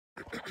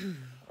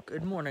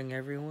Good morning,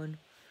 everyone.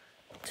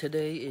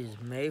 Today is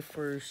May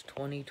 1st,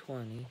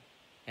 2020,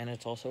 and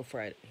it's also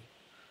Friday.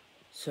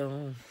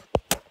 So,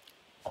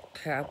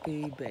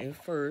 happy May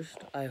 1st.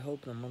 I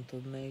hope the month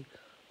of May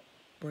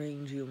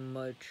brings you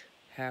much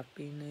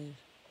happiness,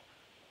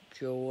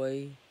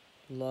 joy,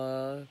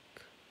 luck,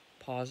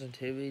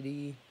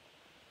 positivity,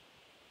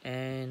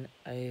 and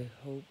I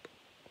hope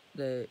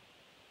that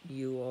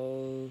you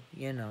all,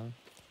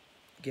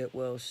 get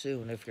well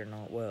soon if you're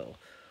not well.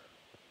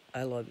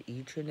 I love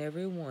each and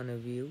every one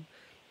of you.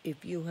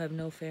 If you have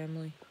no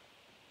family,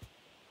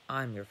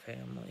 I'm your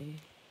family.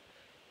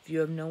 If you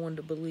have no one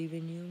to believe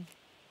in you,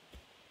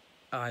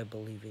 I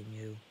believe in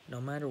you.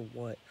 No matter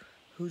what.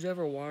 Who's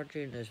ever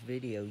watching this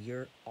video,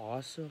 you're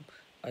awesome.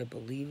 I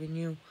believe in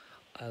you.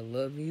 I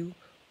love you.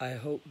 I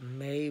hope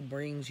May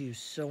brings you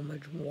so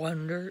much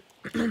wonder.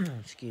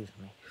 Excuse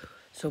me.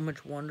 So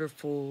much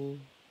wonderful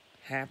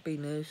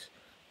happiness,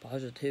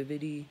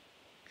 positivity,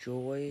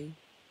 joy,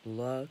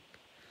 luck.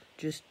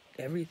 Just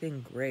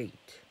everything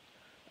great.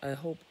 I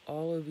hope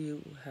all of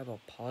you have a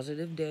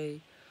positive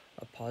day,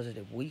 a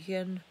positive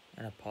weekend,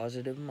 and a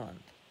positive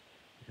month.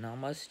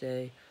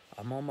 Namaste.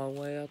 I'm on my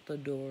way out the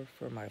door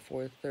for my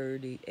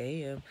 4:30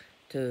 a.m.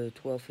 to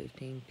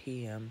 12:15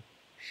 p.m.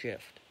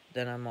 shift.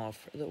 Then I'm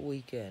off for the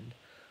weekend.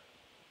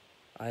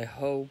 I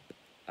hope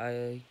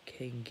I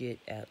can get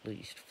at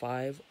least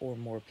 5 or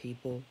more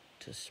people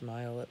to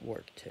smile at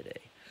work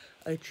today.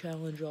 I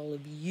challenge all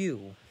of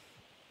you,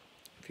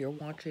 if you're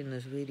watching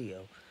this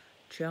video,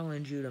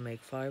 challenge you to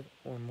make 5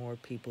 or more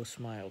people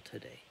smile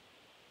today.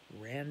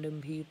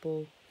 Random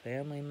people,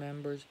 family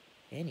members,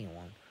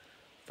 anyone.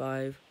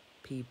 5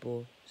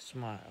 people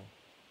smile.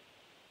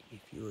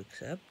 If you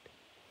accept,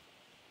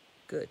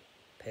 good.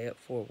 Pay it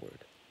forward.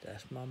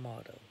 That's my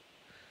motto.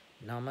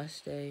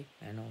 Namaste,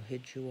 and I'll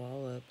hit you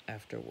all up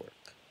after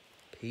work.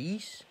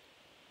 Peace.